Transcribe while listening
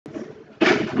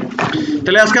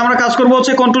তাহলে আজকে আমরা কাজ করব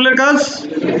হচ্ছে কোন টুলের কাজ,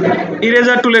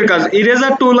 ইরেজার টুলের কাজ।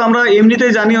 ইরেজার টুল আমরা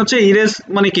এমনিতেই জানি হচ্ছে ইরেজ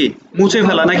মানে কি, মুছে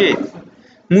ফেলা নাকি,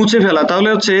 মুছে ফেলা। তাহলে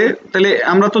হচ্ছে তাহলে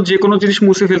আমরা তো যে কোনো জিনিস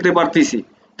মুছে ফেলতে পারতেছি,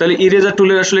 তাহলে ইরেজার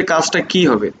টুলের আসলে কাজটা কি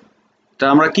হবে, তা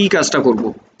আমরা কি কাজটা করব।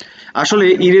 আসলে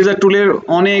ইরেজার টুলের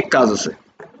অনেক কাজ আছে,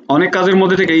 অনেক কাজের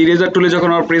মধ্যে থেকে ইরেজার টুলে যখন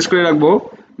আমরা প্রেস করে রাখবো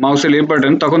মাউসের লেফট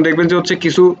বাটন, তখন দেখবেন যে হচ্ছে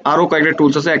কিছু আরো কয়েকটা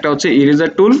টুলস আছে। একটা হচ্ছে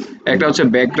ইরেজার টুল, একটা হচ্ছে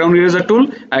ব্যাকগ্রাউন্ড ইরেজার টুল,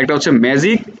 আর একটা হচ্ছে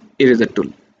ম্যাজিক ইরেজার টুল।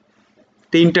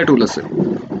 তিনটা টুল আছে।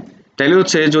 তাহলে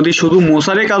হচ্ছে যদি শুধু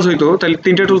মোসারে কাজ হইতো তাহলে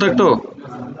তিনটা টুল থাকতো,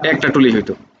 একটা টুলই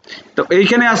হইতো। তো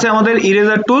এইখানে আছে আমাদের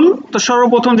ইরেজার টুল। তো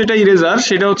সর্বপ্রথম যেটা ইরেজার,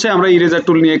 সেটা হচ্ছে আমরা ইরেজার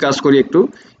টুল নিয়ে কাজ করি একটু।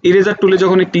 ইরেজার টুলে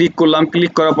যখন ক্লিক করলাম,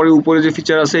 ক্লিক করার পরে উপরে যে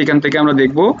ফিচার আছে এখান থেকে আমরা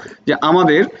দেখব যে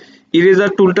আমাদের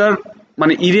ইরেজার টুলটার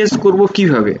মানে ইরেজ করব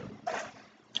কিভাবে,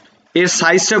 এর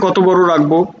সাইজটা কত বড়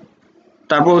রাখবো,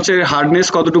 তারপর হচ্ছে হার্ডনেস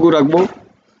কতটুকু রাখবো,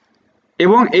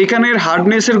 এবং এইখানের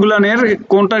হার্ডনেসের গুলানের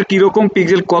কোনটার কিরকম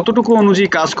পিক্সেল কতটুকু অনুযায়ী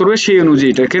কাজ করবে সেই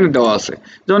অনুযায়ী এটা এখানে দেওয়া আছে।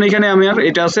 যেমন এখানে আমার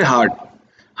এটা আছে হার্ড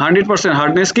 100%,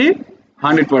 হার্ডনেস কি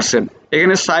 100%।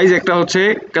 এখানে সাইজ একটা হচ্ছে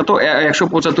কত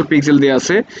 175 পিক্সেল দেওয়া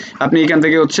আছে, আপনি এখান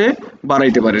থেকে হচ্ছে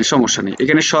বাড়াইতে পারেন, সমস্যা নেই।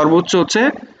 এখানে সর্বোচ্চ হচ্ছে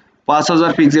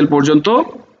 5000 পিক্সেল পর্যন্ত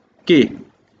কি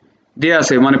দেওয়া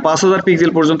আছে, মানে 5000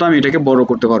 পিক্সেল পর্যন্ত আমি এটাকে বড়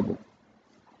করতে পারবো।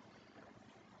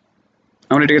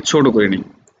 আমরা এটাকে ছোট করে নিই,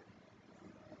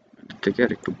 থেকে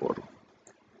আর একটু বড়।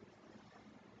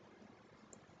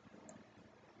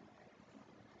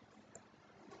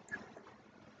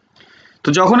 তো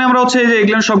যখন আমরা হচ্ছে এই যে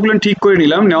এগুলো সবগুলো ঠিক করে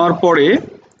নিলাম, নেওয়ার পরে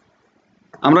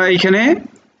আমরা এখানে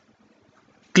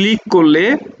ক্লিক করলে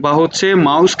বা হচ্ছে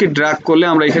মাউসকে ড্র্যাগ করলে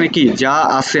আমরা এখানে কি যা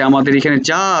আছে, আমাদের এখানে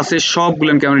যা আছে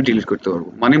সবগুলোকে আমরা ডিলিট করতে পারবো,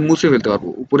 মানে মুছে ফেলতে পারবো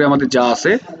উপরে আমাদের যা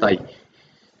আছে তাই।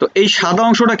 তো এই সাদা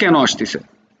অংশটা কেন আসতেছে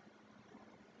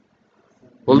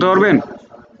বলতে পারবেন?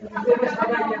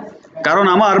 কারণ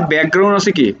আমার ব্যাকগ্রাউন্ড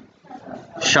আছে কি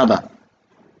সাদা,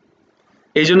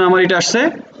 এই জন্য আমার এটা আসছে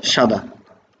সাদা।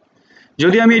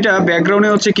 যদি আমি এটা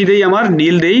ব্যাকগ্রাউন্ডে হচ্ছে কি দেই, আমার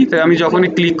নীল দেই, তাই আমি যখনই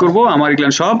ক্লিক করব আমার এগুলো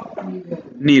সব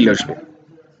নীল আসবে।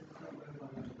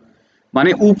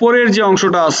 মানে উপরের যে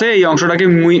অংশটা আছে এই অংশটাকে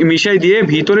মিশাই দিয়ে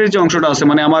ভিতরের যে অংশটা আছে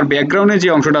মানে আমার ব্যাকগ্রাউন্ডে যে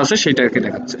অংশটা আছে সেটাকে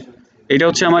দেখাচ্ছে। এটা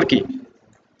হচ্ছে আমার কি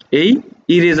এই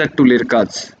ইরেজার টুলের কাজ।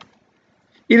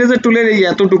 ইরেজার টুলের এই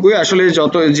এতটুকুই আসলে,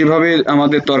 যত যেভাবে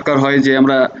আমাদের দরকার হয় যে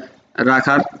আমরা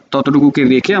রাখার ততটুকুকে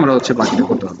রেখে আমরা হচ্ছে বাকিটা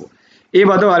করতে পারবো। এই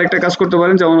বাদেও আরেকটা কাজ করতে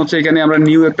পারেন, যেমন হচ্ছে এখানে আমরা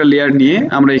নিউ একটা লেয়ার নিয়ে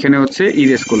আমরা এখানে হচ্ছে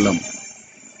ইরেজ করলাম।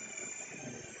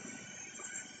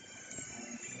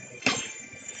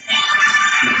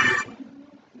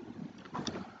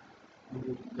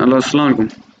 হ্যালো, আসসালামু আলাইকুম।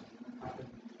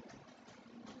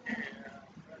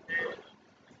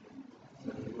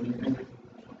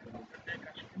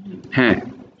 হ্যাঁ,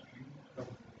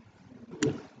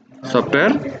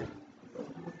 সফটওয়্যার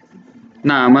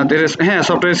না আমাদের, হ্যাঁ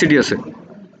সফটওয়্যার সিডি আছে।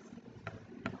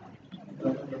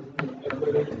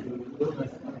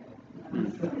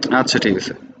 আচ্ছা ঠিক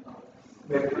আছে।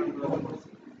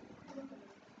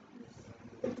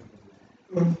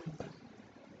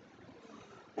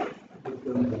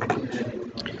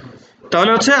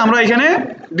 তাহলে হচ্ছে আমরা এখানে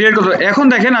ডিলিট করতে, এখন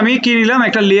দেখেন আমি কি নিলাম,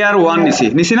 একটা লেয়ার ওয়ান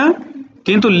নিছি না,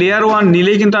 কিন্তু লেয়ার ওয়ান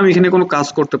নিলেই কিন্তু আমি এখানে কোনো কাজ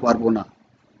করতে পারবো না।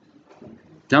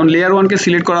 যেমন লেয়ার ওয়ানকে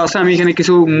সিলেক্ট করা আছে, আমি এখানে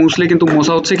কিছু মুছলে কিন্তু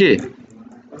মোছা হচ্ছে কি,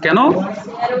 কেন?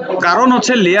 কারণ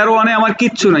হচ্ছে লেয়ার ওয়ানে আমার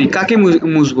কিচ্ছু নাই, কাকে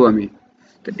মুছবো আমি?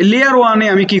 লেয়ার ওয়ানে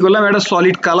আমি কি করলাম, একটা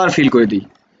সলিড কালার ফিল করে দিই।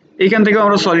 এইখান থেকে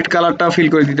আমরা সলিড কালারটা ফিল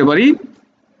করে দিতে পারি,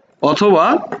 অথবা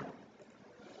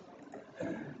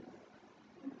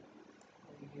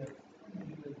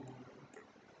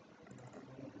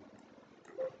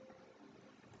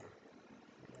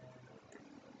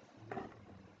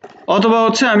অথবা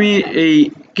হচ্ছে আমি এই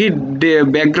কি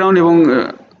ব্যাকগ্রাউন্ড এবং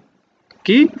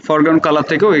কি ফরগ্রাউন্ড কালার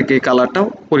থেকেও এই কালারটাও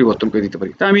পরিবর্তন করে দিতে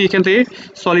পারি। তা আমি এখান থেকে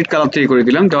সলিড কালার থেকে করে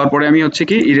দিলাম, দেওয়ার পরে আমি হচ্ছে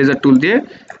কি ইরেজার টুল দিয়ে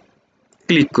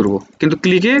ক্লিক করব, কিন্তু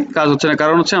ক্লিকে কাজ হচ্ছে না,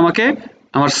 কারণ হচ্ছে আমাকে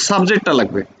আমার সাবজেক্টটা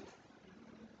লাগবে,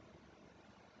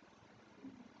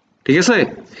 ঠিক আছে?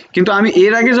 কিন্তু আমি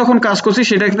এর আগে যখন কাজ করছি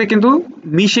সেটাতে কিন্তু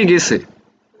মিশে গেছে,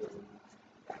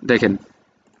 দেখেন।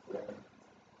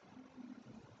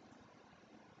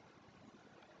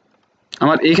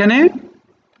 আমার এখানে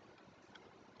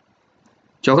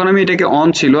যখন আমি এটাকে অন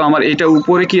ছিল, আমার এটা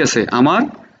উপরে কি আছে, আমার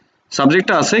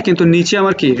সাবজেক্টটা আছে, কিন্তু নিচে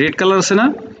আমার কি রেড কালার আছে না,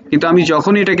 কিন্তু আমি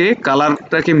যখন এটাকে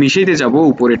কালারটাকে মিশাইতে যাব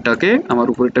উপরেরটাকে, আমার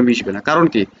উপরেরটা মিশবে না, কারণ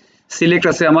কি সিলেক্ট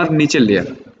আছে আমার নিচের লেয়ার।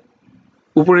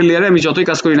 উপরের লেয়ারে আমি যতই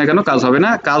কাজ করি না কেন কাজ হবে না,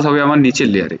 কাজ হবে আমার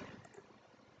নিচের লেয়ারে।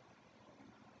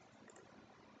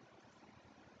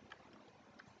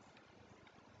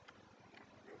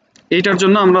 এইটার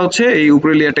জন্য আমরা হচ্ছে এই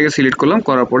উপরের লেয়ারটাকে সিলেক্ট করলাম,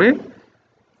 করার পরে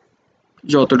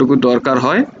যতটুকু দরকার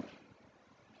হয়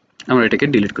আমরা এটাকে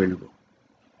ডিলিট করে নেব।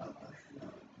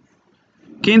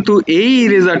 কিন্তু এই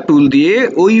ইরেজার টুল দিয়ে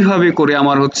ওইভাবে করে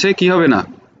আমার হচ্ছে কি হবে না,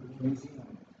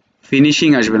 ফিনিশিং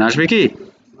আসবে না। আসবে কি?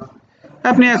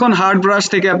 আপনি এখন হার্ড ব্রাশ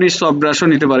থেকে আপনি সফট ব্রাশও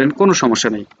নিতে পারেন, কোনো সমস্যা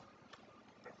নেই।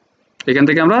 এখান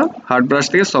থেকে আমরা হার্ড ব্রাশ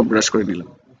থেকে সফট ব্রাশ করে নিলাম।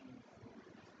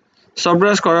 সফট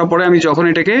ব্রাশ করার পরে আমি যখন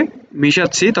এটাকে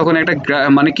মিশাচ্ছি তখন একটা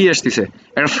মানে কি আসতেছে,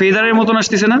 একটা ফেদারের মতন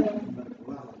আসতেছে না?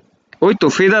 ওই তো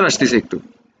ফেদার আসতেছে একটু,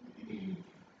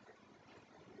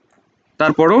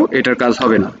 তারপরও এটার কাজ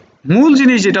হবে না। মূল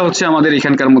জিনিস যেটা হচ্ছে আমাদের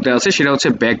এখানকার মধ্যে আছে সেটা হচ্ছে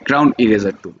ব্যাকগ্রাউন্ড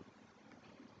ইরেজার টুল।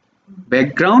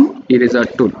 ব্যাকগ্রাউন্ড ইরেজার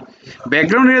টুল,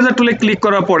 ব্যাকগ্রাউন্ড ইরেজার টুলে ক্লিক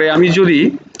করার পরে আমি যদি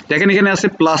দেখেন এখানে আছে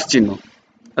প্লাস চিহ্ন,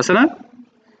 আছে না?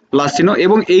 প্লাস চিহ্ন,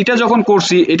 এবং এইটা যখন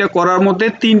করছি এটা করার মধ্যে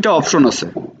 3টা অপশন আছে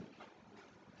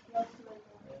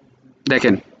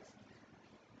দেখেন,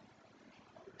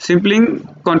 সিম্পলিং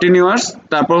কন্টিনিউয়াস,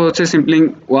 তারপর হচ্ছে সিম্পলিং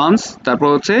ওয়ান্স, তারপর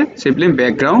হচ্ছে সিম্পলিং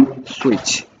ব্যাকগ্রাউন্ড সুইচ,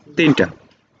 3টা।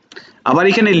 আবার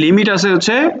এখানে লিমিট আছে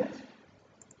হচ্ছে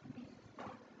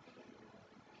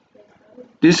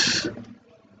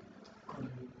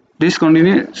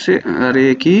ডিসকন্টিনিউয়াস, আরে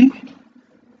কি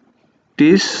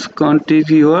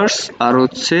ডিসকন্টিনিউয়াস আর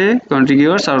হচ্ছে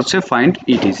কন্টিনিউয়াস আর হচ্ছে ফাইন্ড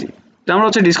ইটিসি। তো আমরা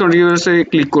হচ্ছে ডিসকন্টিনিউয়াসে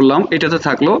ক্লিক করলাম, এটাতে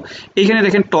থাকলো। এইখানে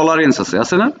দেখেন টলারেন্স আছে,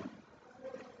 আছে না?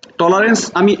 টলারেন্স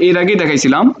আমি এর আগেই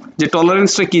দেখাইছিলাম যে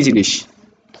টলারেন্সটা কি জিনিস।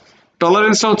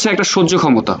 টলারেন্সটা হচ্ছে একটা সহ্য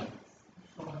ক্ষমতা,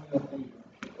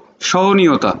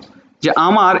 সহনীয়তা, যে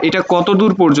আমার এটা কত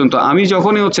দূর পর্যন্ত আমি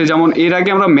যখনই হচ্ছে, যেমন এর আগে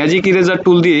আমরা ম্যাজিক ইরেজার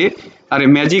টুল দিয়ে, আরে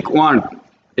ম্যাজিক ওয়ান্ড,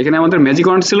 এখানে আমাদের ম্যাজিক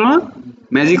ওয়ান্ড ছিল না,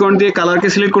 ম্যাজিক ওয়ান্ড দিয়ে কালারকে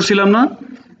সিলেক্ট করছিলাম না,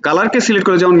 কালারকে সিলেক্ট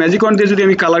করে যেমন ম্যাজিক ওয়ান্ড দিয়ে যদি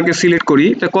আমি কালারকে সিলেক্ট করি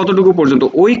তা কতটুকু পর্যন্ত,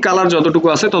 ওই কালার যতটুকু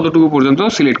আছে ততটুকু পর্যন্ত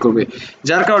সিলেক্ট করবে।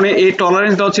 যার কারণে এই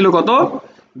টলারেন্স দেওয়া ছিল কত,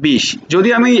 20। যদি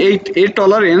আমি এই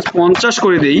টলারেন্স 50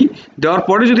 করে দেই, দেওয়ার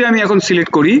পরে যদি আমি এখন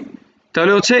সিলেক্ট করি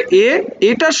তাহলে হচ্ছে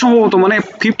এটা সম্ভবত মানে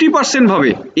 50%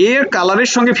 ভাবে এর কালারের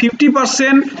সঙ্গে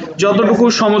 50% যতটুকু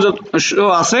সামঞ্জস্য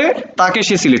আছে তাকে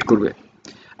সে সিলেক্ট করবে।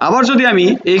 আবার যদি আমি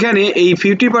এখানে এই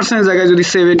 50% জায়গায় যদি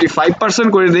 75%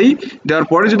 করে দেই, দেওয়ার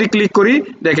পরে যদি ক্লিক করি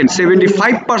দেখেন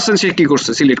 75% সে কি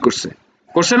করছে, সিলেক্ট করছে,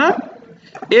 করছে না?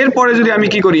 এরপরে যদি আমি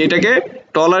কি করি, এটাকে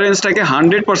টলারেন্সটাকে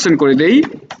 100% করে দেই,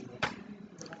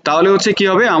 তাহলে হচ্ছে কি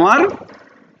হবে আমার,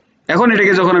 এখন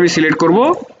এটাকে যখন আমি সিলেক্ট করব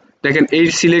দেখেন এই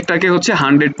সিলেক্টটাকে হচ্ছে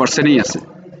 100%ই আছে,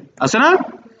 আছে না?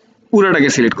 পুরাটাকে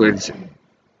সিলেক্ট করে দিচ্ছে।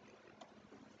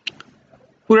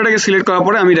 পুরাটাকে সিলেক্ট করার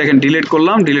পরে আমি দেখেন ডিলিট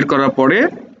করলাম, ডিলিট করার পরে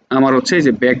আমার হচ্ছে এই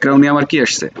যে ব্যাকগ্রাউন্ডে আমার কি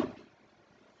আসছে,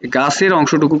 গাছের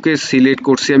অংশটুকুকে সিলেক্ট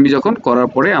করছি আমি, যখন করার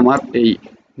পরে আমার এই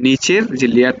নিচের যে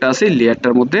লেয়ারটা আছে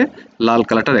লেয়ারটার মধ্যে লাল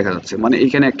কালারটা দেখা যাচ্ছে, মানে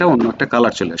এখানে একটা অন্য একটা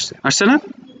কালার চলে আসছে, আসছে না?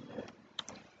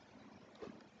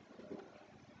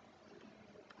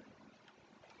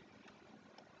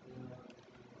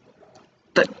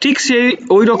 ঠিক সেই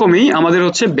ওই রকমই আমাদের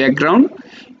হচ্ছে ব্যাকগ্রাউন্ড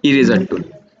ইরেজার টুল।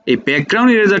 এই ব্যাকগ্রাউন্ড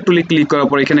ইরেজার টুলে ক্লিক করার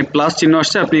পর এখানে প্লাস চিহ্ন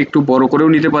আসছে, আপনি একটু বড় করেও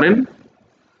নিতে পারেন।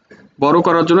 বড়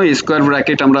করার জন্য স্কোয়ার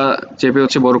ব্র্যাকেট আমরা চেপে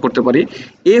হচ্ছে বড় করতে পারি।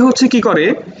 এ হচ্ছে কি করে,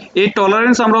 এই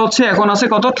টলারেন্স আমরা হচ্ছে এখন আছে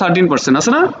কত, 13%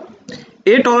 আছে না?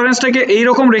 এই টলারেন্সটাকে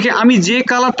এইরকম রেখে আমি যে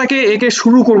কালারটাকে একে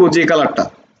শুরু করব, যে কালারটা,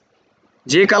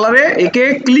 যে কালারে একে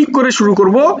ক্লিক করে শুরু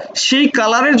করব, সেই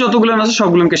কালারের যতগুলো আছে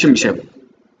সবগুলোকে সে মিশাবে।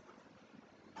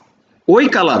 ওই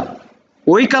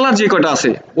কালার যে কটা আছে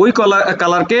ওই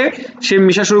কালারকে সে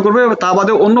মিশা শুরু করবে, তা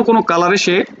বাদে অন্য কোনো কালারে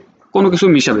সে কোনো কিছু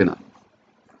মিশাবে না।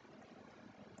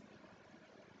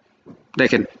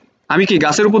 দেখেন আমি কি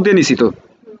গাছের উপর দিয়ে নিছি তো,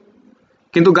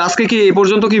 কিন্তু গাছকে কি এ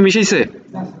পর্যন্ত কি মিশাইছে?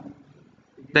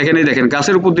 দেখেন এই দেখেন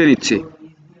গাছের উপর দিয়ে নিচ্ছি,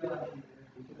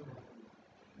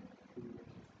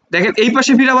 দেখেন এই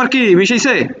পাশে ফিরে আবার কি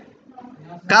মিশাইছে।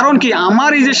 কারণ কি,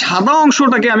 আমার এই যে সাদা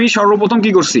অংশটাকে আমি সর্বপ্রথম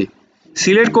কি করছি,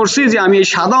 সিলেক্ট করছি, যে আমি এই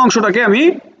সাদা অংশটাকে আমি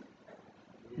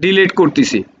ডিলিট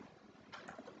করতেছি,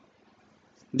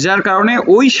 যার কারণে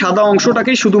ওই সাদা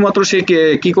অংশটাকেই শুধুমাত্র সে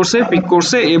কি করছে, পিক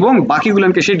করছে, এবং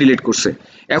বাকিগুলোকে সে ডিলিট করছে।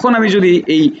 এখন আমি যদি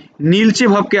এই নীলচে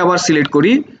ভাবকে আবার সিলেক্ট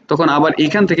করি, তখন আবার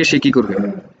এখান থেকে সে কি করবে,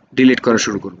 ডিলিট করা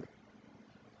শুরু করবে।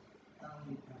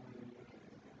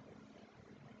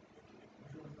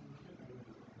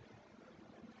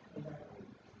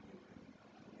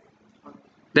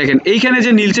 দেখেন এইখানে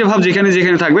যে নীলচে ভাব যেখানে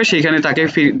যেখানে থাকবে সেইখানে তাকে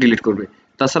ডিলিট করবে,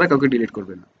 তাছাড়া কাউকে ডিলিট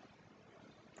করবে না।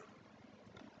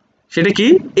 সেটা কি,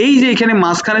 এই যে এখানে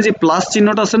মাঝখানে যে প্লাস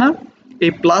চিহ্নটা আছে না,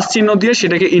 এই প্লাস চিহ্ন দিয়ে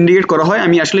সেটাকে ইন্ডিকেট করা হয়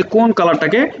আমি আসলে কোন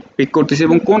কালারটাকে পিক করতেছি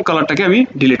এবং কোন কালারটাকে আমি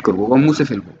ডিলিট করব বা মুছে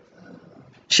ফেলবো,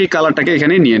 সেই কালারটাকে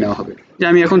এখানে নিয়ে নেওয়া হবে। যে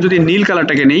আমি এখন যদি নীল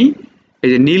কালারটাকে নেই, এই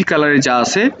যে নীল কালারে যা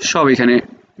আছে সব এখানে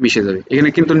মিশে যাবে। এখানে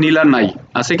কিন্তু নীল আর নাই,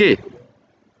 আছে কি,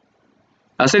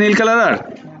 আছে নীল কালার আর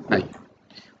নাই।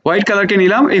 হোয়াইট কালারকে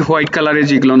নিলাম, এই হোয়াইট কালারের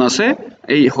যেগুলো আছে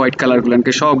এই হোয়াইট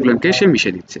কালারগুলোকে সবগুলোকে সে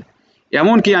মিশিয়ে দিচ্ছে।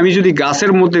 এমনকি আমি যদি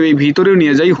গাছের মধ্যে এই ভিতরেও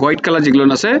নিয়ে যাই, হোয়াইট কালার যেগুলো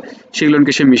আছে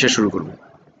সেগুলোকে সে মিশে শুরু করবে।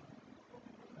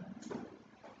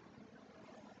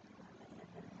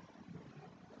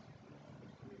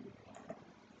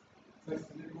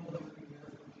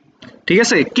 ঠিক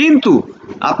আছে, কিন্তু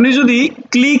আপনি যদি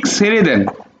ক্লিক ছেড়ে দেন,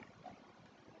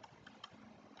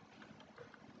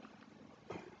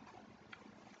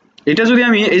 এটা যদি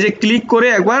আমি এই যে ক্লিক করে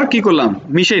একবার কি করলাম,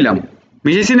 মিশাইলাম,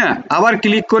 মিশাইছি না, আবার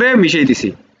ক্লিক করে মিশাই দিছি,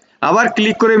 আবার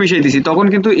ক্লিক করে মিশাই দিছি, তখন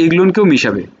কিন্তু এগুলোকেও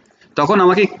মিশাবে। তখন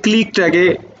আমাকে ক্লিকটাকে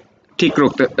ঠিক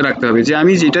রাখতে হবে যে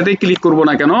আমি যেটাতেই ক্লিক করব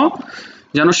না কেন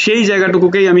যেন সেই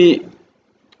জায়গাটুকুকেই আমি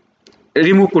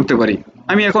রিমুভ করতে পারি।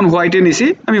 আমি এখন হোয়াইটে নিছি,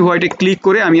 আমি হোয়াইটে ক্লিক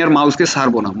করে আমি আর মাউসকে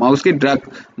ছাড়বো না,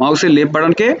 মাউসের লেফট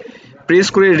বাটনকে প্রেস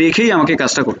করে রেখেই আমাকে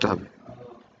কাজটা করতে হবে।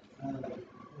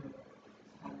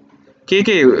 কে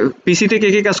কে পিসিতে কে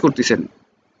কে কাজ করতেছেন?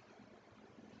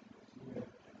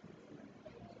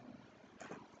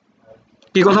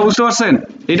 কি কথা বুঝতে পারছেন?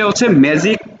 এটা হচ্ছে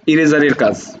ম্যাজিক ইরেজারের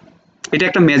কাজ। এটা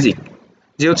একটা ম্যাজিক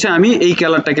যে হচ্ছে আমি এই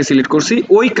কালারটাকে সিলেক্ট করছি,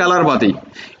 ওই কালার বাদেই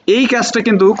এই কাজটা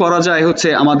কিন্তু করা যায় হচ্ছে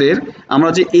আমাদের, আমরা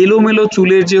যে এলোমেলো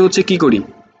চুলের যে হচ্ছে কি করি,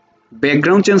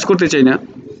 ব্যাকগ্রাউন্ড চেঞ্জ করতে চাই না,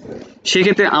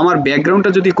 সেক্ষেত্রে আমার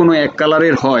ব্যাকগ্রাউন্ডটা যদি কোনো এক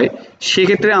কালারের হয়,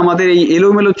 সেক্ষেত্রে আমাদের এই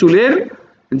এলোমেলো চুলের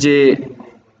যে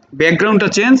ব্যাকগ্রাউন্ডটা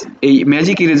চেঞ্জ এই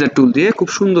ম্যাজিক ইরেজার টুল দিয়ে খুব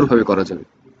সুন্দরভাবে করা যাবে।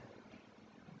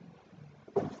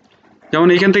 যেমন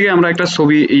এখান থেকে আমরা একটা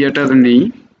ছবি ইয়েটা নেই,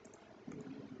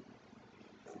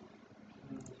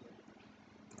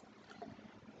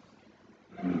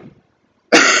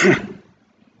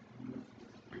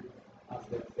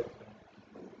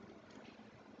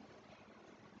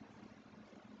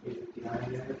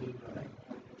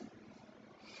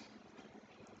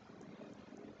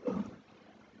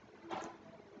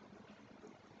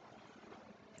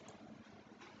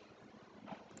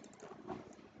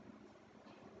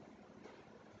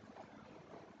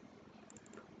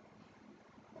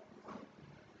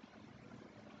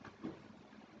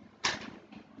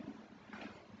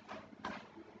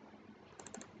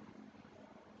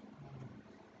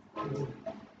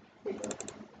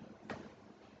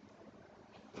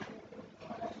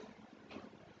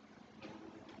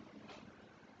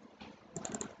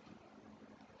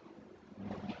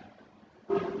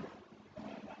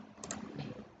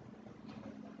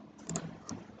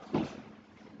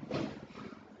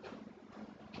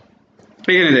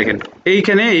 এখানে দেখেন,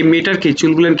 এইখানে এই মেয়েটার কি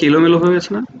চুলগুলো কি এলোমেলো হয়ে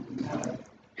গেছে না?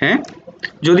 হ্যাঁ,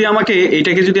 যদি আমাকে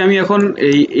এইটাকে যদি আমি এখন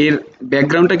এর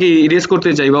ব্যাকগ্রাউন্ডটাকে ইরেজ করতে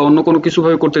চাই বা অন্য কোনো কিছু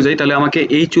ভাবে করতে চাই, তাহলে আমাকে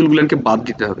এই চুলগুলোকে বাদ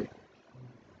দিতে হবে,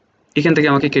 এখান থেকে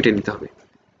আমাকে কেটে নিতে হবে,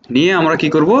 নিয়ে আমরা কি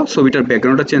করব, ছবিটার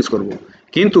ব্যাকগ্রাউন্ডটা চেঞ্জ করব।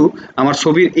 কিন্তু আমার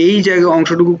ছবির এই জায়গা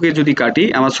অংশটুকুকে যদি কাটি,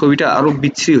 আমার ছবিটা আরো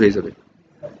বিচ্ছিরি হয়ে যাবে।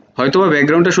 হয়তোবা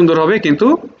ব্যাকগ্রাউন্ডটা সুন্দর হবে কিন্তু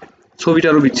ছবিটা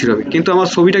আরো বিচ্ছিরি হবে। কিন্তু আমার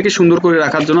ছবিটাকে সুন্দর করে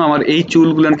রাখার জন্য আমার এই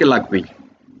চুলগুলোকে লাগবেই।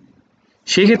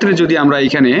 সেই ক্ষেত্রে যদি আমরা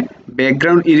এখানে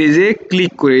ব্যাকগ্রাউন্ড ইরেজে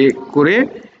ক্লিক করে করে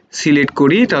সিলেক্ট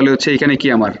করি, তাহলে হচ্ছে এখানে কি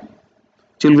আমার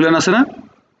চুলগুলান আছে না?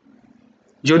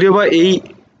 যদিও বা এই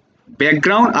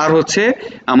ব্যাকগ্রাউন্ড আর হচ্ছে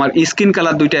আমার স্কিন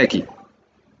কালার দুইটা একই,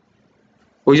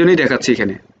 ওই জন্যই দেখাচ্ছি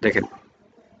এখানে দেখেন।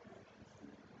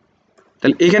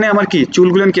 তাহলে এখানে আমার কি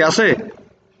চুলগুলান কি আছে?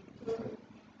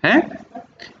 হ্যাঁ,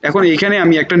 এখন এখানে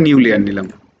আমি একটা নিউ লেয়ার নিলাম,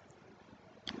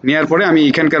 নেওয়ার পরে আমি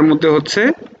এখানকার মধ্যে হচ্ছে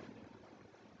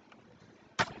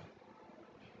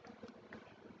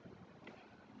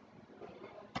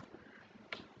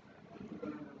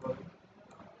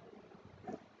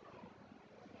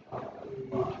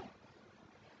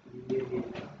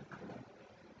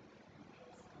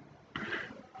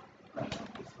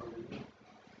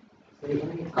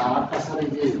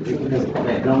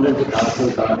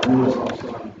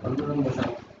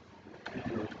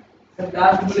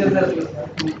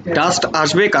ডাস্ট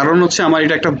আসবে, কারণ হচ্ছে আমার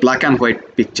এটা একটা ব্ল্যাক অ্যান্ড হোয়াইট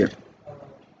পিকচার।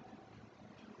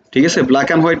 ঠিক আছে, ব্ল্যাক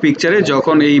অ্যান্ড হোয়াইট পিকচারে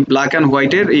যখন এই ব্ল্যাক অ্যান্ড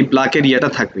হোয়াইটের এই ব্ল্যাকের ইয়েটা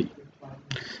থাকবেই,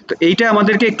 তো এইটা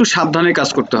আমাদেরকে একটু সাবধানে কাজ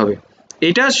করতে হবে।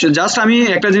 এটা জাস্ট আমি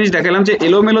একটা জিনিস দেখালাম যে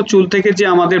এলোমেলো চুল থেকে যে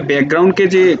আমাদের ব্যাকগ্রাউন্ডকে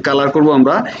যে কালার করব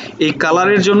আমরা, এই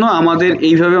কালারের জন্য আমাদের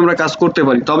এইভাবে আমরা কাজ করতে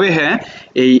পারি। তবে হ্যাঁ,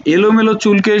 এই এলোমেলো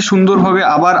চুলকে সুন্দরভাবে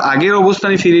আবার আগের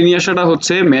অবস্থানে ফিরিয়ে নিয়ে আসাটা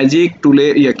হচ্ছে ম্যাজিক টুলে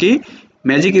কি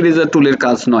ম্যাজিক ইরেজার টুলের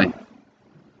কাজ নয়।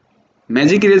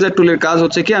 ম্যাজিক ইরেজার টুলের কাজ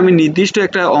হচ্ছে কি আমি নির্দিষ্ট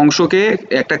একটা অংশকে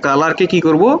একটা কালারকে কি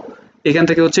করব, এখান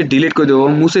থেকে হচ্ছে ডিলিট করে দেবো,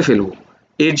 মুছে ফেলবো,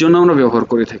 এর জন্য আমরা ব্যবহার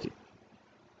করে থাকি।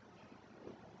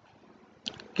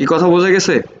 কি কথা বোঝা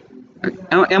গেছে?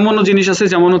 এমনও জিনিস আছে,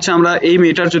 যেমন হচ্ছে আমরা এই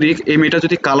মেয়েটা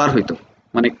যদি কালার হইতো,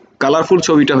 মানে কালারফুল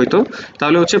ছবিটা হইতো,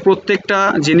 তাহলে হচ্ছে প্রত্যেকটা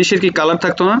জিনিসের কি কালার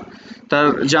থাকতো না? তার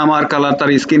জামার কালার, তার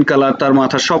স্কিন কালার, তার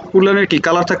মাথার সবগুলোর কি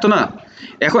কালার থাকতো না?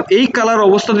 এখন এই কালার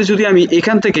অবস্থাতে যদি আমি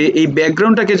এখান থেকে এই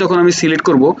ব্যাকগ্রাউন্ডটাকে যখন আমি সিলেক্ট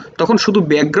করব, তখন শুধু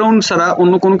ব্যাকগ্রাউন্ড ছাড়া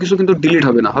অন্য কোনো কিছু কিন্তু ডিলিট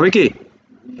হবে না, হবে কি?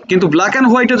 কিন্তু ব্ল্যাক অ্যান্ড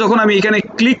হোয়াইটে যখন আমি এখানে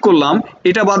ক্লিক করলাম,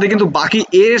 এটা বাদে কিন্তু বাকি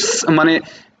এর মানে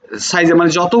সাইজে, মানে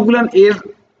যতগুলান এর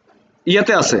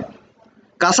ইয়াতে আছে,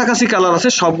 কাছাকাছি কালার আছে,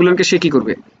 সবগুলোকে সে কি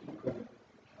করবে?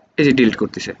 এই যে ডিলিট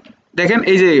করতেছে। দেখেন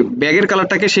এই যে ব্যাগের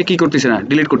কালারটাকে সে কি করতেছে না,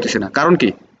 ডিলিট করতেছে না। কারণ কি?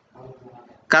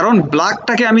 কারণ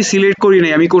ব্ল্যাকটাকে আমি সিলেক্ট করি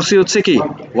নাই, আমি করছি হচ্ছে কি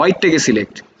হোয়াইটটাকে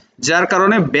সিলেক্ট, যার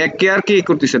কারণে ব্যাগকে আর কি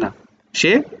করতেছে না,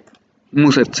 সে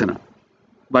মুছাচ্ছে না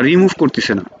বা রিমুভ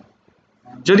করতেছে না।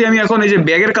 যদি আমি এখন এই যে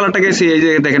ব্যাগের কালারটাকে, এই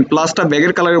যে দেখেন প্লাসটা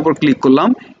ব্যাগের কালারের উপর ক্লিক করলাম,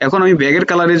 এখন আমি ব্যাগের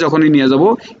কালারে যখনই নিয়ে যাব,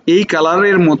 এই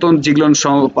কালারের মতন যেগুলো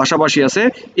পাশাপাশি আছে,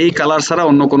 এই কালার ছাড়া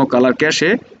অন্য কোনো কালারকে সে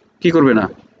কি করবে না,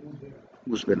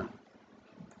 বুঝবে না।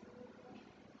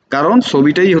 কারণ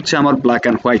ছবিটাই হচ্ছে আমার ব্ল্যাক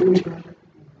অ্যান্ড হোয়াইট।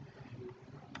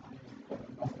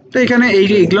 তো এখানে এই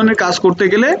যে এগুলোর কাজ করতে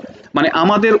গেলে মানে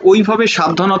আমাদের ওইভাবে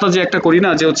সাবধানতা যে একটা করি না,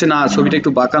 যে হচ্ছে না ছবিটা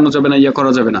একটু বাঁকানো যাবে না, ইয়া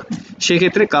করা যাবে না,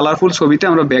 সেক্ষেত্রে কালারফুল ছবিতে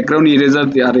আমরা ব্যাকগ্রাউন্ড ইরেজার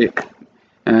আরে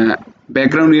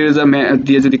ব্যাকগ্রাউন্ড ইরেজার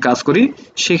দিয়ে যদি কাজ করি,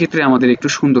 সেক্ষেত্রে আমাদের একটু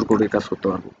সুন্দর করে কাজ করতে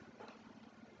পারবো।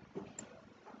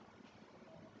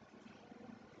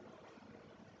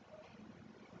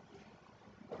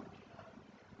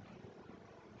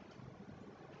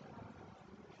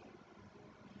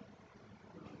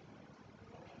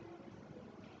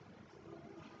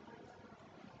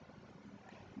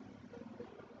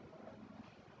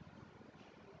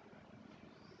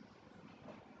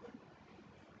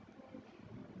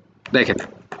 দেখেন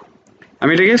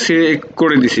আমি এটাকে সিলেক্ট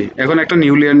করে দিছি, এখন একটা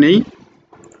নিউ লেয়ার নেই,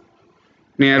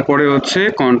 নেওয়ার পরে হচ্ছে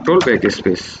কন্ট্রোল ব্যাক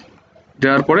স্পেস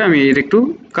দেওয়ার পরে আমি এর একটু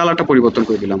কালারটা পরিবর্তন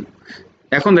করে দিলাম।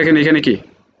 এখন দেখেন এখানে কি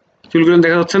চুলগুলো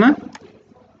দেখা যাচ্ছে না?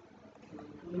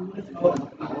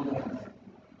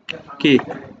 কি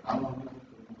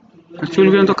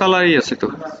চুলগুলো তো কালারই আছে তো,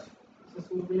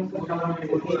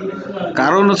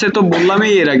 কারণ হচ্ছে তো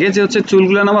বললামই এর আগে যে হচ্ছে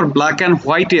চুলগুলো আমার ব্ল্যাক অ্যান্ড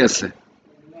হোয়াইটে আছে।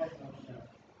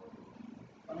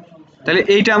 তাহলে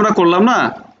এইটা আমরা করলাম না,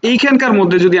 এইখানকার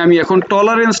মধ্যে যদি আমি এখন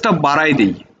টলারেন্সটা বাড়াই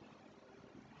দিই,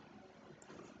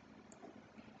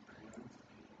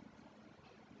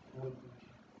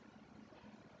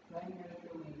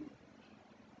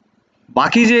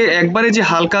 বাকি যে একবারে যে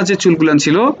হালকা যে চুলগুলান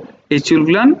ছিল, এই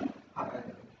চুলগুলান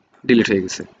ডিলিট হয়ে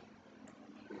গেছে।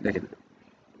 দেখেন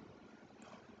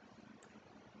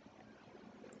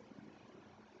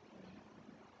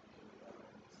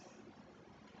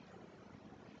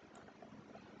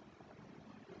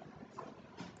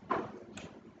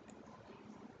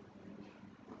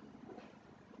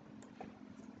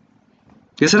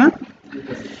ঠিক আছে না?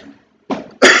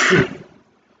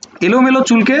 এলোমেলো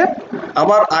চুলকে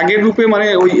আবার আগের রূপে, মানে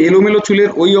ওই এলোমেলো চুলের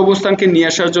ওই অবস্থানকে নিয়ে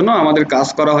আসার জন্য আমাদের কাজ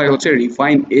করা হয় হচ্ছে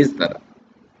রিফাইন এজ দ্বারা।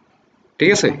 ঠিক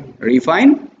আছে, রিফাইন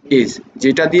এজ,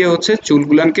 যেটা দিয়ে হচ্ছে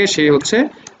চুলগুলানকে সে হচ্ছে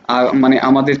মানে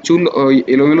আমাদের চুল ওই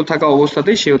এলোমেলো থাকা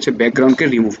অবস্থাতেই সে হচ্ছে ব্যাকগ্রাউন্ডকে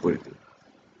রিমুভ করে দেবে।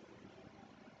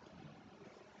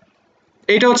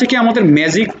 এইটা হচ্ছে কি আমাদের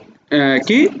ম্যাজিক,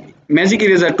 কি ম্যাজিক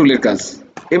ইরেজার টুলের কাজ।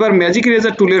 এবার ম্যাজিক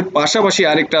ইরেজার টুলের পাশাপাশি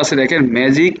আরেকটা আছে, দেখেন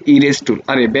ম্যাজিক ইরেজ টুল।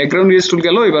 আরে ব্যাকগ্রাউন্ড ইরেজ টুল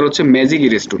গেল, এবার হচ্ছে ম্যাজিক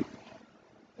ইরেজ টুল।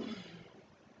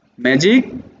 ম্যাজিক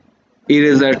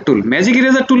ইরেজার টুল, ম্যাজিক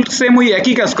ইরেজার টুল সেম ওই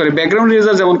একই কাজ করে, ব্যাকগ্রাউন্ড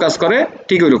ইরেজার যেমন কাজ করে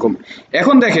ঠিক ওই রকম।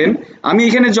 এখন দেখেন আমি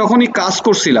এখানে যখনই কাজ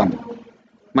করছিলাম,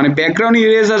 মানে ব্যাকগ্রাউন্ড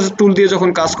ইরেজার টুল দিয়ে যখন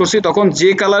কাজ করছি, তখন যে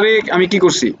কালারে আমি কি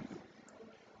করছি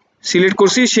সিলেক্ট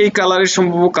করছি, সেই কালারের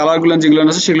সম্ভব কালারগুলো যেগুলো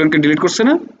আছে সেগুলোকে ডিলিট করছে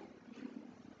না?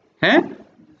 হ্যাঁ,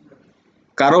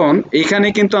 কারণ এখানে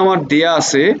কিন্তু আমার দেয়া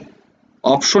আছে,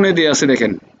 অপশনে দেয়া আছে,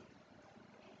 দেখেন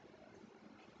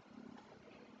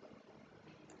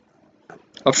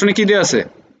অপশনে কি দেয়া আছে?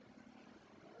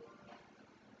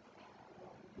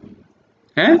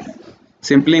 হ্যাঁ,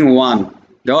 স্যাম্পলিং 1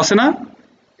 দেওয়া আছে না?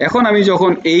 এখন আমি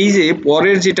যখন এই যে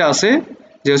পরের যেটা আছে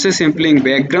যে হচ্ছে স্যাম্পলিং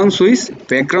ব্যাকগ্রাউন্ড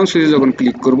সুইচে যখন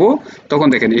ক্লিক করব, তখন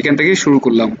দেখেন এখান থেকে শুরু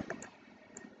করলাম,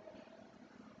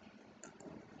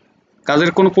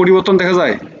 কাজের কোনো পরিবর্তন দেখা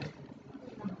যায়?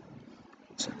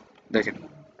 দেখেন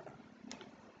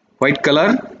হোয়াইট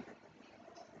কালার,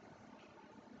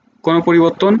 কোনো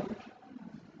পরিবর্তন?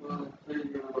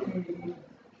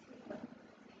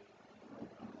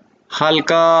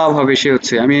 হালকা ভাবে সে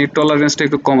হচ্ছে, আমি টলারেন্সটা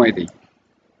একটু কমাই দিই,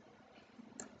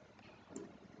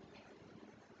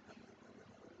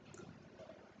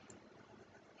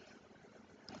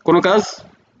 কোনো কাজ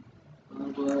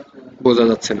বোঝা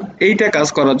যাচ্ছে না। এইটা কাজ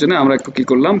করার জন্য আমরা একটু কি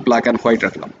করলাম, ব্ল্যাক অ্যান্ড হোয়াইট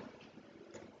রাখলাম।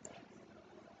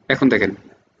 এখন দেখেন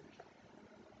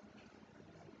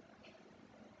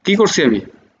কি করছি আমি,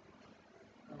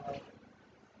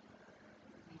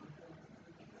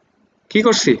 কি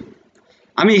করছি,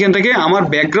 আমি এখান থেকে আমার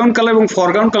ব্যাকগ্রাউন্ড কালার এবং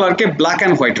ফরগ্রাউন্ড কালারকে ব্ল্যাক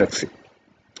অ্যান্ড হোয়াইট রাখছি।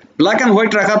 ব্ল্যাক অ্যান্ড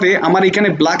হোয়াইট রাখাতে আমার এখানে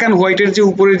ব্ল্যাক অ্যান্ড হোয়াইটের যে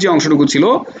উপরের যে অংশটুকু ছিল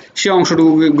সেই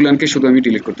অংশটুকু গুলানকে শুধু আমি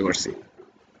ডিলিট করতে পারছি।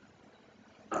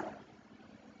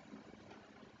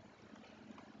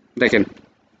 দেখেন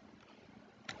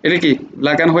এটা কি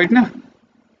ব্ল্যাক অ্যান্ড হোয়াইট না?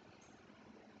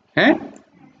 হ্যাঁ,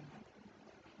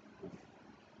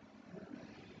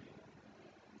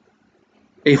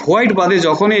 এই হোয়াইট বাদে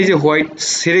যখন এই যে হোয়াইট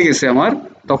ছেড়ে গেছে আমার,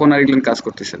 তখন আর এগুলো কাজ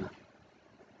করতেছে না।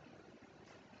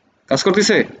 কাজ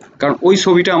করতেছে কারণ ওই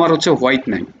ছবিটা আমার হচ্ছে হোয়াইট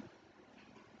নাই।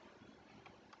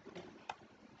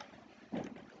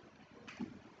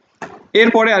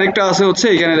 এরপরে আরেকটা আছে হচ্ছে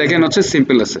এখানে দেখেন হচ্ছে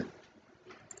সিম্পল আছে,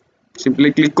 সিম্পলি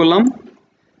ক্লিক করলাম,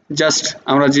 জাস্ট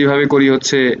আমরা যেভাবে করি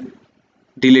হচ্ছে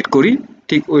ডিলিট করি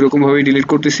ঠিক ওই রকম ভাবে ডিলিট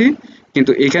করতেছি।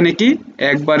 কিন্তু এখানে কি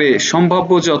একবারে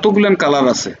সম্ভাব্য যতগুলান কালার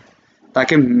আছে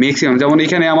তাকে ম্যাক্সিমাম, যেমন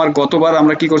এখানে আমার গতবার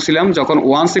আমরা কি করছিলাম যখন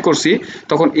ওয়ান্সে করছি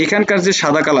তখন এখানকার যে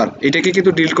সাদা কালার এটাকে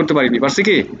কিন্তু ডিলিট করতে পারিনি, পারছি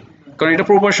কি, কারণ এটা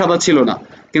প্রপার সাদা ছিল না।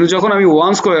 কিন্তু যখন আমি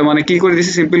ওয়ান্স করে মানে কি করে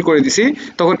দিছি, সিম্পল করে দিছি,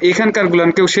 তখন এখানকার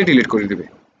গুলানকেও সে ডিলিট করে দিবে।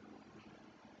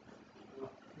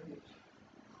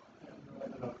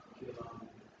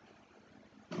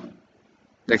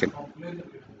 দেখেন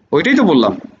ওইটাই তো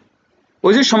বললাম,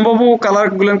 ওই যে সম্ভাব্য কালার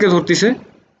গুলানকে ধরতেছে।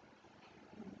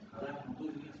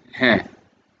 হ্যাঁ,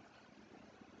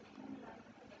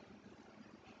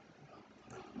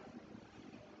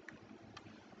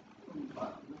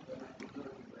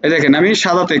 এই দেখেন আমি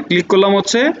সাদাতে ক্লিক করলাম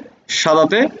হচ্ছে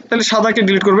সাদাতে, তাহলে সাদাকে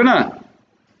ডিলিট করবে না?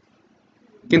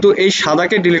 কিন্তু এই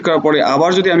সাদাকে ডিলিট করার পরে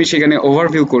আবার যদি আমি সেখানে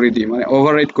ওভারভিউ করে দিই মানে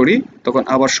ওভাররাইট করি, তখন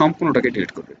আবার সম্পূর্ণটাকে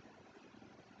ডিলিট করবে।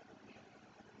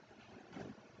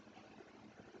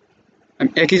 আমি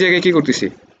একই জায়গায় কি করতেছি,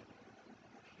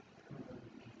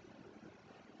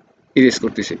 ইরেজ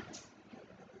করতেছি,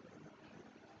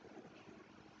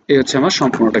 এই হচ্ছে আমার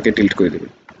সম্পূর্ণটাকে ডিলিট করে দেবে।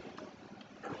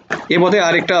 এর মধ্যে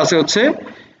আরেকটা আছে হচ্ছে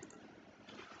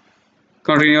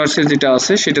কন্টিনিউয়াসের যেটা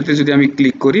আছে সেটাতে যদি আমি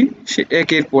ক্লিক করি, সে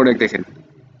একের পর এক দেখেন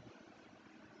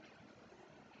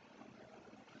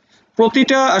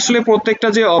প্রতিটা আসলে প্রত্যেকটা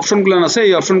যে অপশনগুলো আছে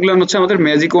এই অপশনগুলো হচ্ছে আমাদের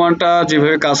ম্যাজিক ওয়ানটা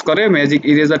যেভাবে কাজ করে, ম্যাজিক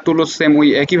ইরেজার টুলও সেম ওই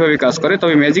একইভাবে কাজ করে,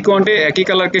 তবে ম্যাজিক ওয়ানটে একই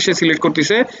কালারকে সে সিলেক্ট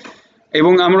করতেছে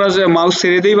এবং আমরা যে মাউস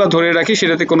ছেড়ে দিই বা ধরে রাখি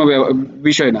সেটাতে কোনো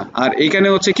বিষয় না। আর এইখানে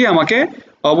হচ্ছে কি আমাকে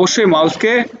অবশ্যই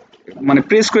মাউসকে মানে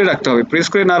প্রেস করে রাখতে হবে, প্রেস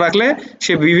করে না রাখলে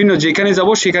সে বিভিন্ন যেখানে যাব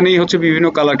সেখানেই হচ্ছে বিভিন্ন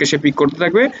কালারকে সে পিক করতে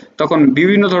থাকবে, তখন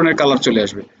বিভিন্ন ধরনের কালার চলে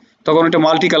আসবে, তখন এটা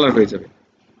মাল্টি কালার হয়ে যাবে।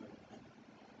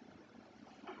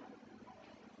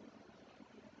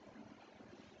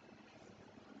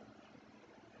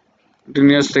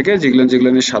 কন্টিনিউয়াস থেকে যেগুলো যেগুলো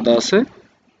সাদা আছে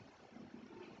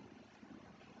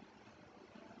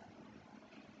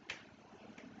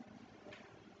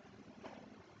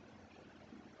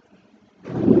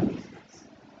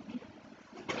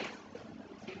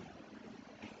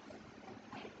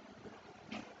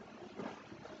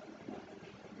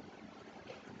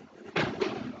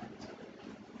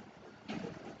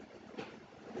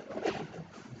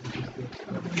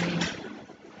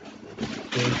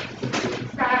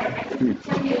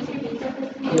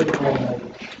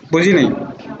বুঝি নাই,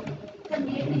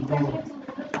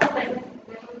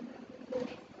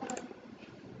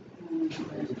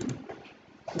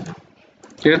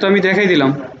 সেটা তো আমি দেখাই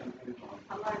দিলাম।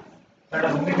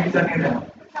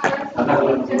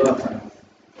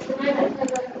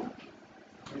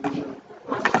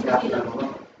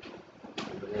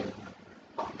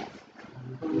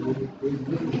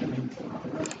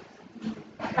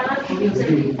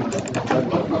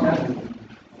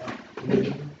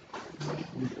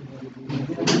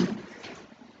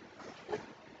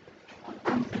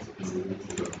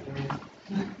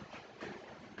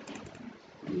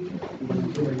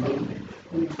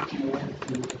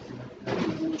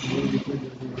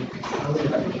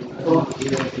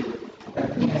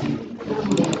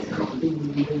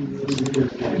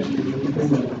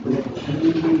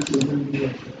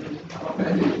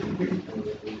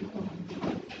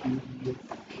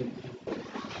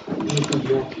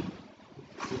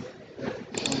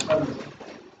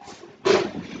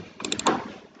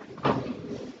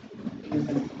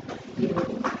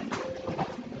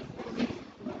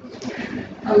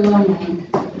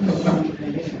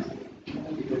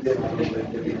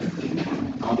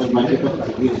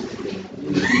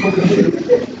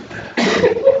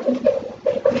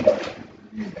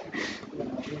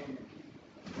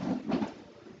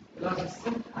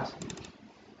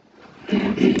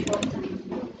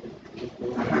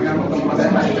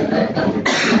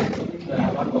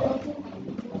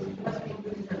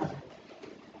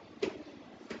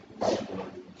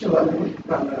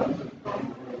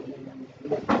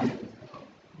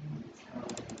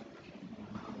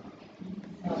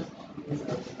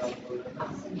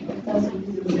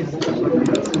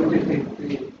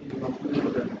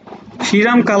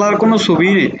 শ্রীরাম কালার কোনো ছবি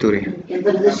নেই তোরে।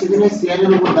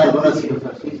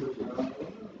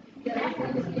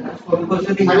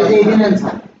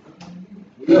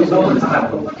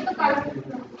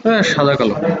 হ্যাঁ সাদা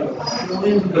কালো।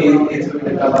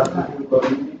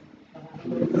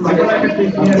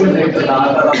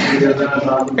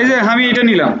 এই যে আমি এটা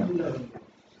নিলাম,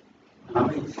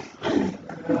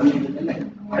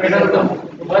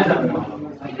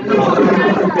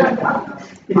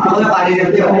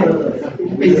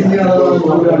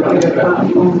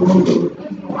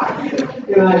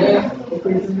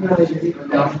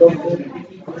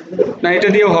 না এটা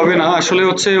দিয়ে হবে না আসলে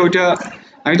হচ্ছে ওইটা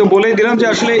আমি তো বলেই দিলাম যে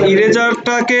আসলে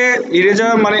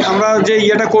ইরেজার মানে আমরা যে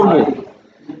ইয়েটা করব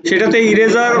সেটাতে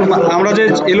ইরেজার আমরা যে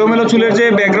এলোমেলো চুলের যে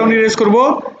ব্যাকগ্রাউন্ড ইরেজ করব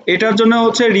এটার জন্য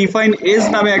হচ্ছে রিফাইন এজ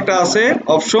নামে একটা আছে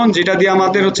অপশন, যেটা দিয়ে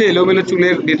আমাদের হচ্ছে এলোমেলো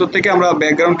চুলের ভিতর থেকে আমরা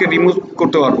ব্যাকগ্রাউন্ডকে রিমুভ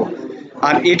করতে পারবো।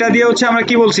 আর এটা দিয়ে হচ্ছে আমরা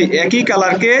কি বলছি, একই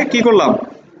কালারকে কি করলাম,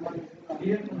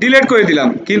 ডিলিট করে দিলাম।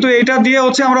 কিন্তু এটা দিয়ে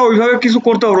হচ্ছে আমরা ওইভাবে কিছু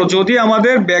করতে পারবো যদি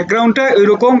আমাদের ব্যাকগ্রাউন্ডটা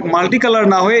এরকম মাল্টি কালার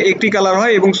না হয়ে একটি কালার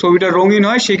হয় এবং ছবিটা রঙিন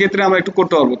হয়, সেক্ষেত্রে আমরা একটু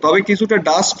করতে পারবো, তবে কিছুটা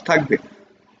ডাস্ট থাকবে।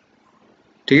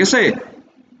 ঠিক আছে,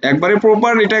 একবারে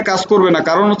প্রপার এটা কাজ করবে না,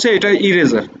 কারণ হচ্ছে এটা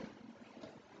ইরেজার,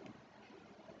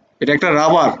 এটা একটা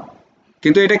রাবার।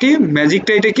 কিন্তু এটা কি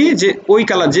ম্যাজিকটা, এটা কি যে ওই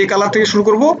কালার, যে কালার থেকে শুরু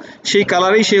করব সেই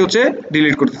কালারেই সে হচ্ছে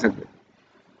ডিলিট করতে থাকবে।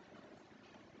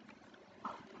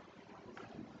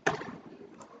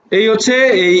 এই হচ্ছে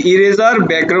এই ইরেজার,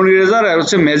 ব্যাকগ্রাউন্ড ইরেজার আর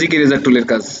হচ্ছে ম্যাজিক ইরেজার টুলের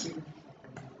কাজ।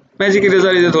 ম্যাজিক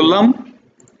ইরেজার এই যে ধরলাম,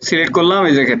 সিলেক্ট করলাম,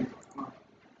 এই দেখেন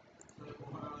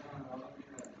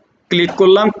ক্লিক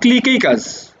করলাম, ক্লিকেই কাজ।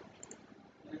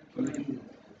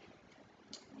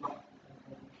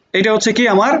 এটা হচ্ছে কি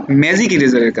আমার ম্যাজিক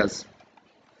ইরেজারের কাজ,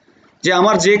 যে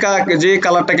আমার যে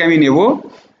কালারটাকে আমি নেব,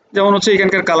 যেমন হচ্ছে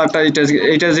এখানকার কালারটা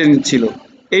এটা যে ছিল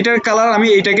এইটার কালার, আমি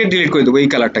এইটাকে ডিলিট করে দেবো, এই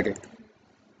কালারটাকে।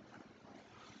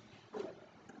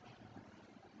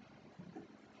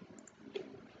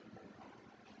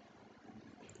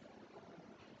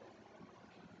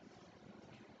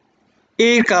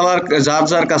 এই কালার যার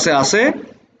যার কাছে আছে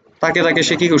তাকে তাকে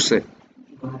সে কি করছে,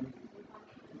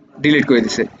 ডিলিট করে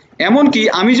দিছে। এমনকি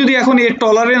আমি যদি এখন এর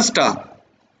টলারেন্সটা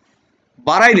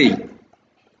বাড়াই দেই,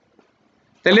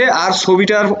 তাহলে আর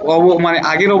ছবিটার মানে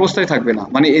আগের অবস্থায় থাকবে না,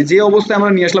 মানে যে অবস্থায়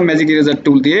আমরা নিয়ে আসলাম ম্যাজিক ইরেজার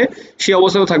টুল দিয়ে সেই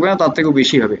অবস্থায়ও থাকবে না, তার থেকেও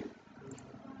বেশি হবে।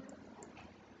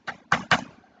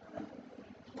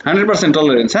 100%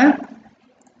 টলারেন্স। হ্যাঁ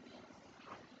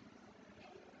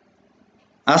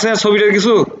আছে আর ছবিটার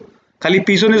কিছু, খালি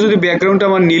পিছনে যদি ব্যাকগ্রাউন্ডটা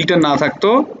আমার নীলটা না থাকতো,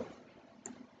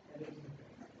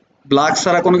 ব্ল্যাক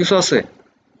ছাড়া কোনো কিছু আছে,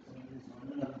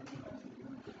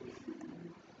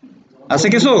 আছে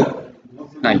কিছু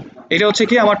নাই। এটা হচ্ছে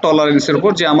কি আমার টলারেন্সের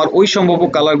উপর, যে আমার ওই সম্ভাব্য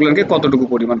কালারগুলোকে কতটুকু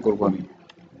পরিমাণ করব আমি।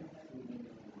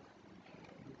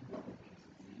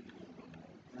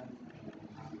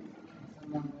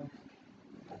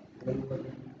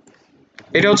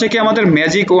 এটা হচ্ছে কি আমাদের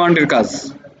ম্যাজিক ওয়ান্ডের কাজ,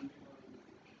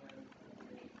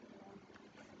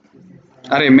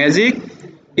 আরে ম্যাজিক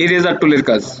ইরেজার টুলের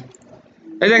কাজ।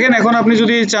 এই দেখেন এখন আপনি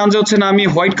যদি চান যে হচ্ছে না আমি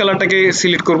হোয়াইট কালারটাকে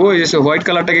সিলেক্ট করবো, এই যে হোয়াইট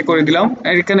কালারটাকে করে দিলাম,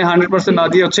 এখানে 100% না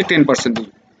দিয়ে হচ্ছে 10% দিই,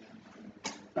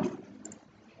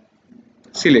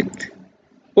 সিলেক্ট।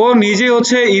 ও নিজে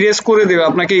হচ্ছে ইরেজ করে দেবে,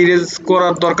 আপনাকে ইরেজ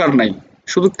করার দরকার নাই,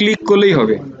 শুধু ক্লিক করলেই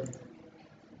হবে।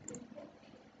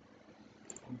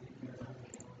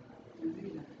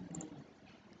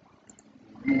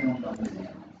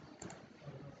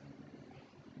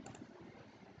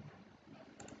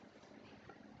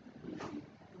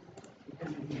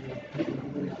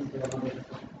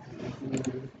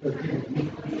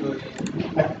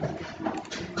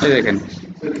 এই দেখেন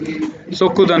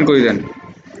চক্ষু দান করে দেন।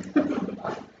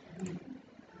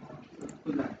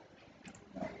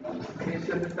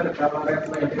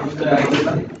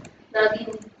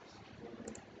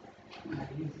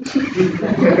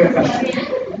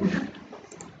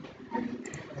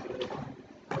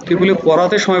 তুই বলে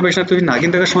পড়াতে সময় পাইস না, তুই নাগিন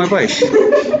দেখার সময় পাইস?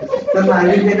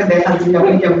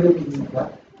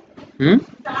 হুম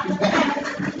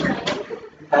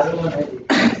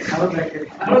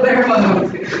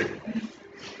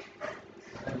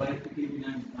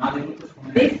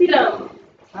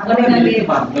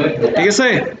ঠিক আছে,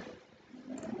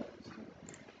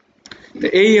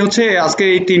 এই হচ্ছে আজকে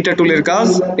এই 3টা টুলের কাজ।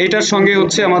 এটার সঙ্গে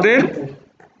হচ্ছে আমাদের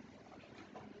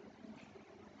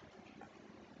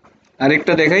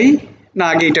আরেকটা দেখাই, না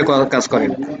আগে এটা কাজ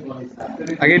করেন,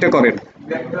 আগে এটা করেন।